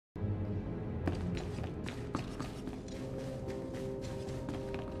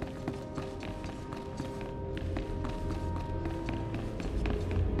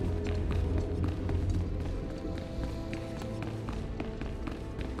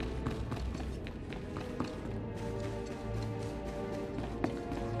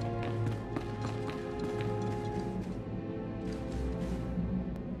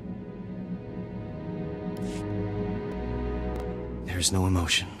is no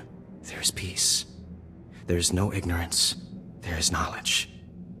emotion. There is peace. There is no ignorance. There is knowledge.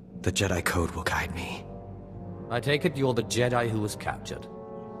 The Jedi Code will guide me. I take it you're the Jedi who was captured.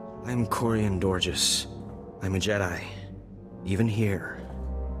 I'm Corian Dorjus. I'm a Jedi. Even here.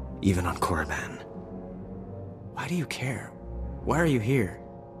 Even on Korriban. Why do you care? Why are you here?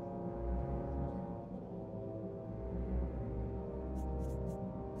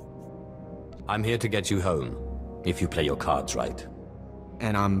 I'm here to get you home, if you play your cards right.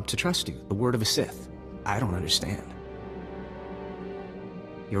 And I'm to trust you, the word of a Sith. I don't understand.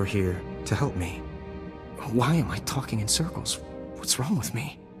 You're here to help me. Why am I talking in circles? What's wrong with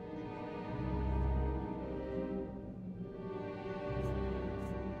me?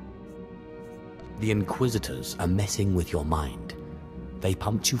 The Inquisitors are messing with your mind. They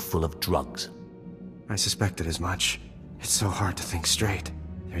pumped you full of drugs. I suspected as much. It's so hard to think straight.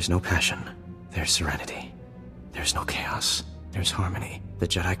 There's no passion. There's serenity. There's no chaos. There's harmony. The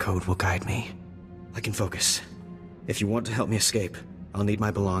Jedi Code will guide me. I can focus. If you want to help me escape, I'll need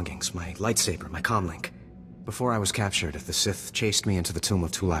my belongings, my lightsaber, my comlink. Before I was captured, the Sith chased me into the tomb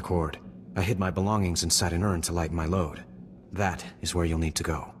of Tulak Horde. I hid my belongings inside an urn to lighten my load. That is where you'll need to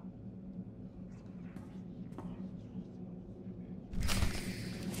go.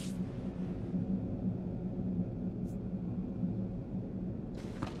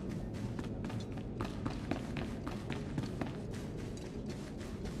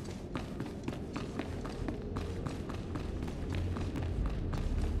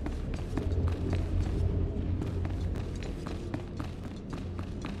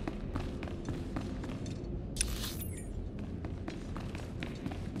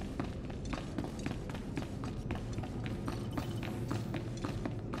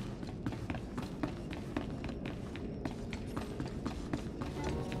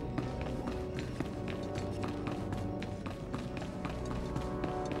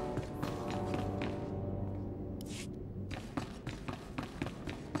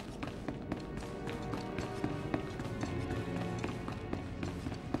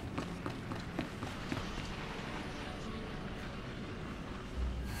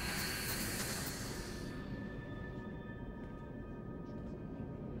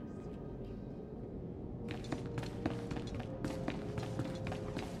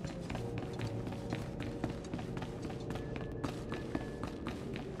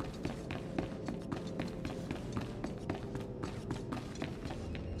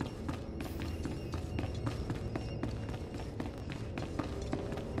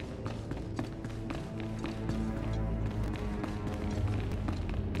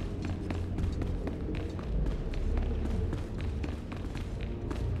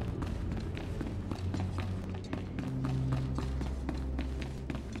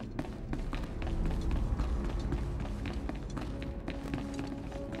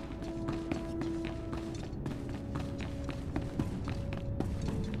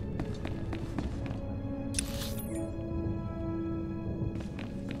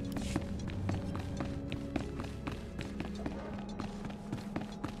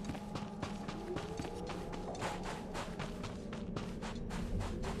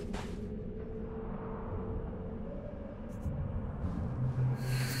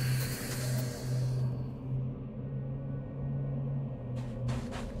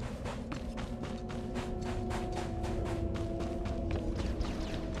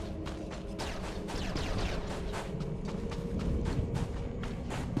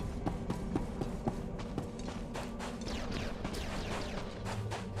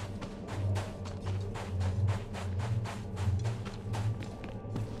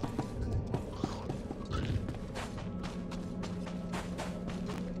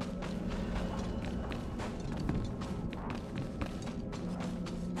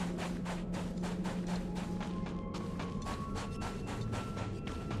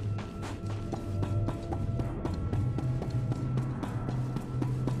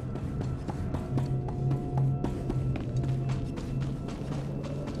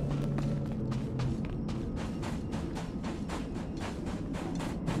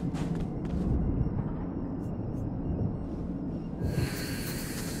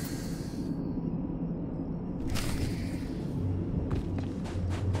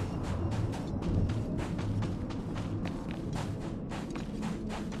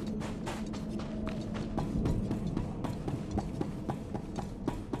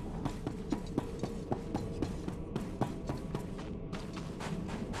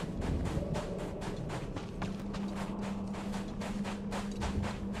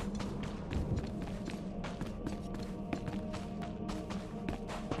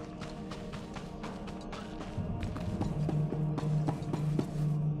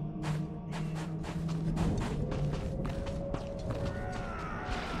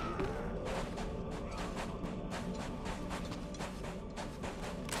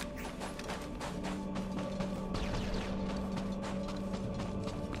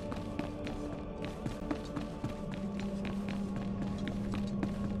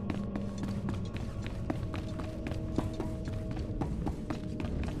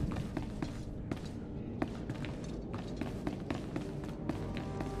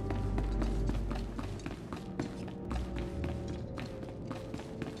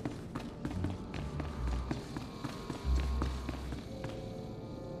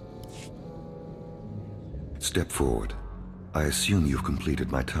 Step forward. I assume you've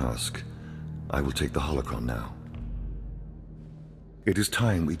completed my task. I will take the holocron now. It is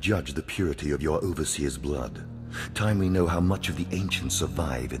time we judge the purity of your Overseer's blood. Time we know how much of the ancients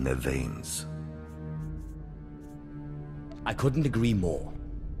survive in their veins. I couldn't agree more.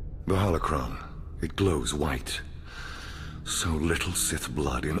 The holocron, it glows white. So little Sith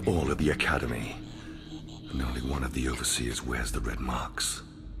blood in all of the Academy. And only one of the Overseers wears the red marks.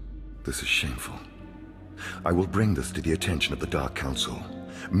 This is shameful. I will bring this to the attention of the Dark Council.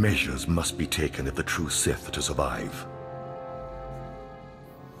 Measures must be taken if the true Sith to survive.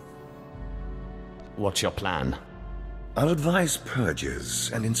 What's your plan? I'll advise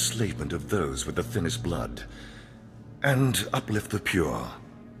purges and enslavement of those with the thinnest blood. And uplift the pure.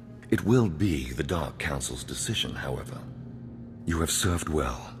 It will be the Dark Council's decision, however. You have served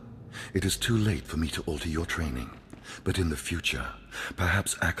well. It is too late for me to alter your training. But in the future,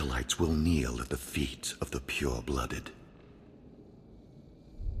 perhaps acolytes will kneel at the feet of the pure-blooded.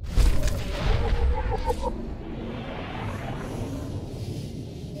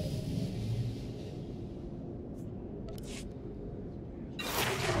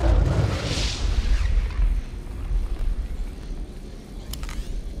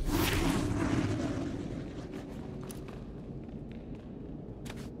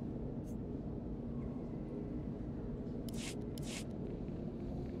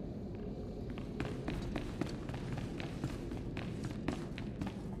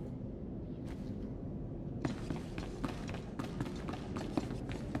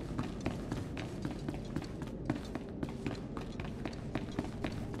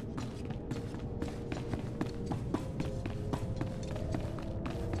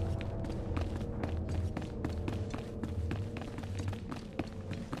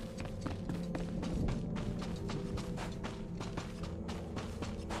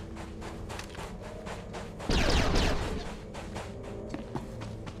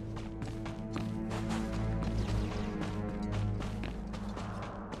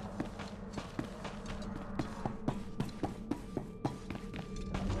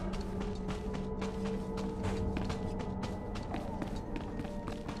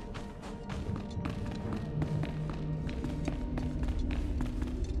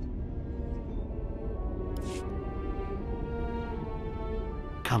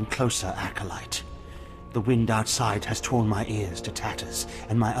 Come closer, Acolyte. The wind outside has torn my ears to tatters,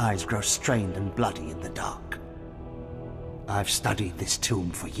 and my eyes grow strained and bloody in the dark. I've studied this tomb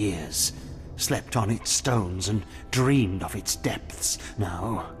for years, slept on its stones, and dreamed of its depths.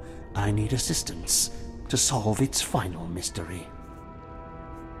 Now, I need assistance to solve its final mystery.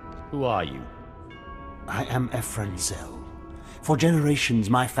 Who are you? I am Ephraim Zell. For generations,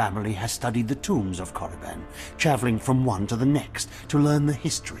 my family has studied the tombs of Korriban, traveling from one to the next to learn the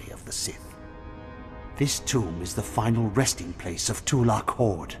history of the Sith. This tomb is the final resting place of Tulak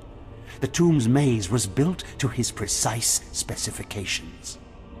Horde. The tomb's maze was built to his precise specifications.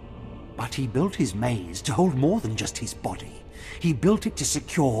 But he built his maze to hold more than just his body. He built it to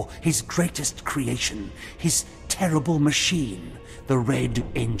secure his greatest creation, his terrible machine, the Red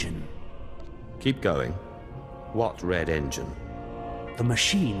Engine. Keep going. What Red Engine? The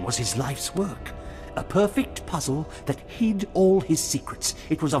machine was his life's work. A perfect puzzle that hid all his secrets.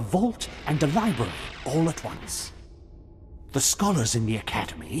 It was a vault and a library all at once. The scholars in the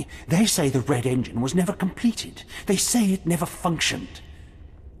Academy, they say the Red Engine was never completed. They say it never functioned.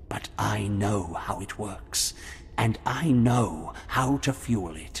 But I know how it works, and I know how to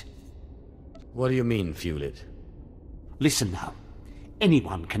fuel it. What do you mean, fuel it? Listen now.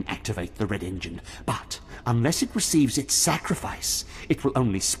 Anyone can activate the Red Engine, but unless it receives its sacrifice, it will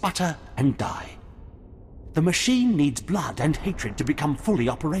only sputter and die. The machine needs blood and hatred to become fully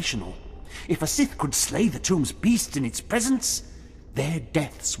operational. If a Sith could slay the tomb's beast in its presence, their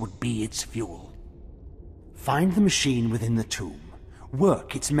deaths would be its fuel. Find the machine within the tomb,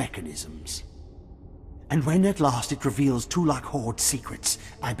 work its mechanisms. And when at last it reveals Tulak Horde's secrets,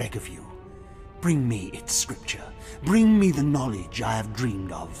 I beg of you, bring me its scripture. Bring me the knowledge I have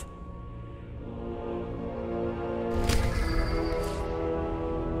dreamed of.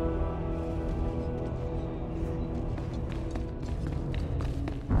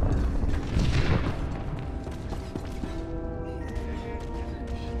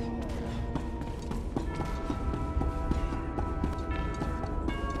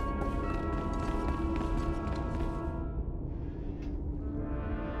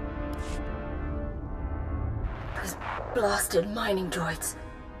 Blasted mining droids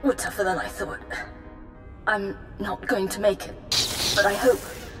were tougher than I thought. I'm not going to make it, but I hope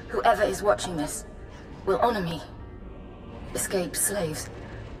whoever is watching this will honor me. Escaped slaves,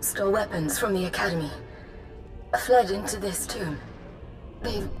 stole weapons from the Academy, fled into this tomb.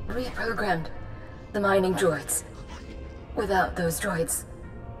 They've reprogrammed the mining droids. Without those droids,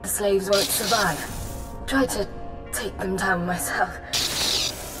 the slaves won't survive. Tried to take them down myself.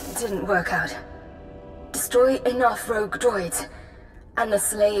 Didn't work out. Destroy enough rogue droids, and the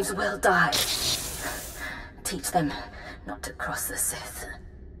slaves will die. Teach them not to cross the Sith.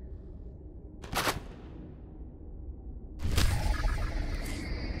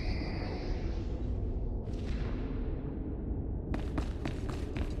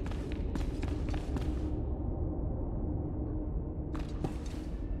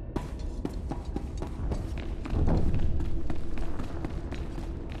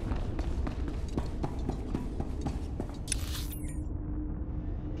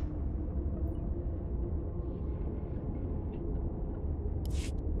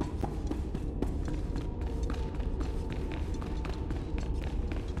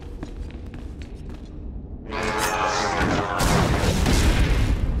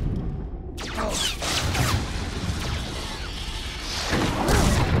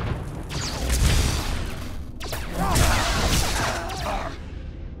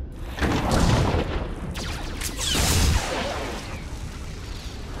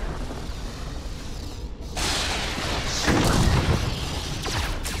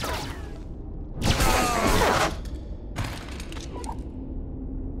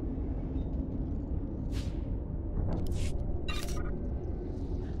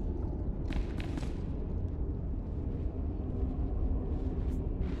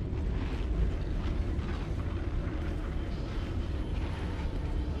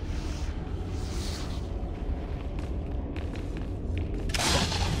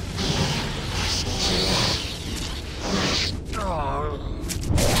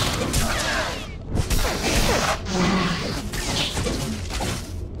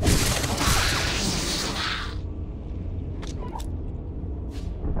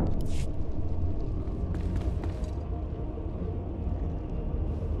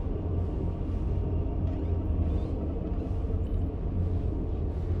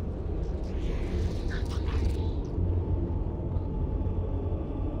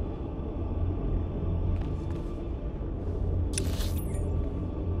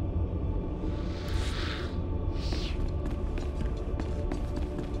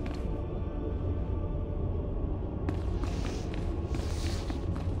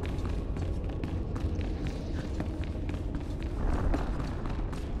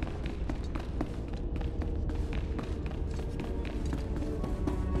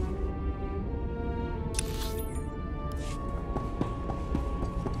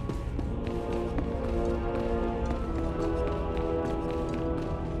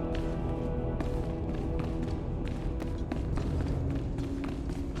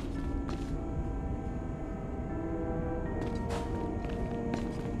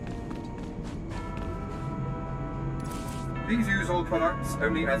 Please use all products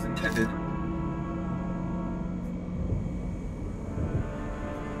only as intended.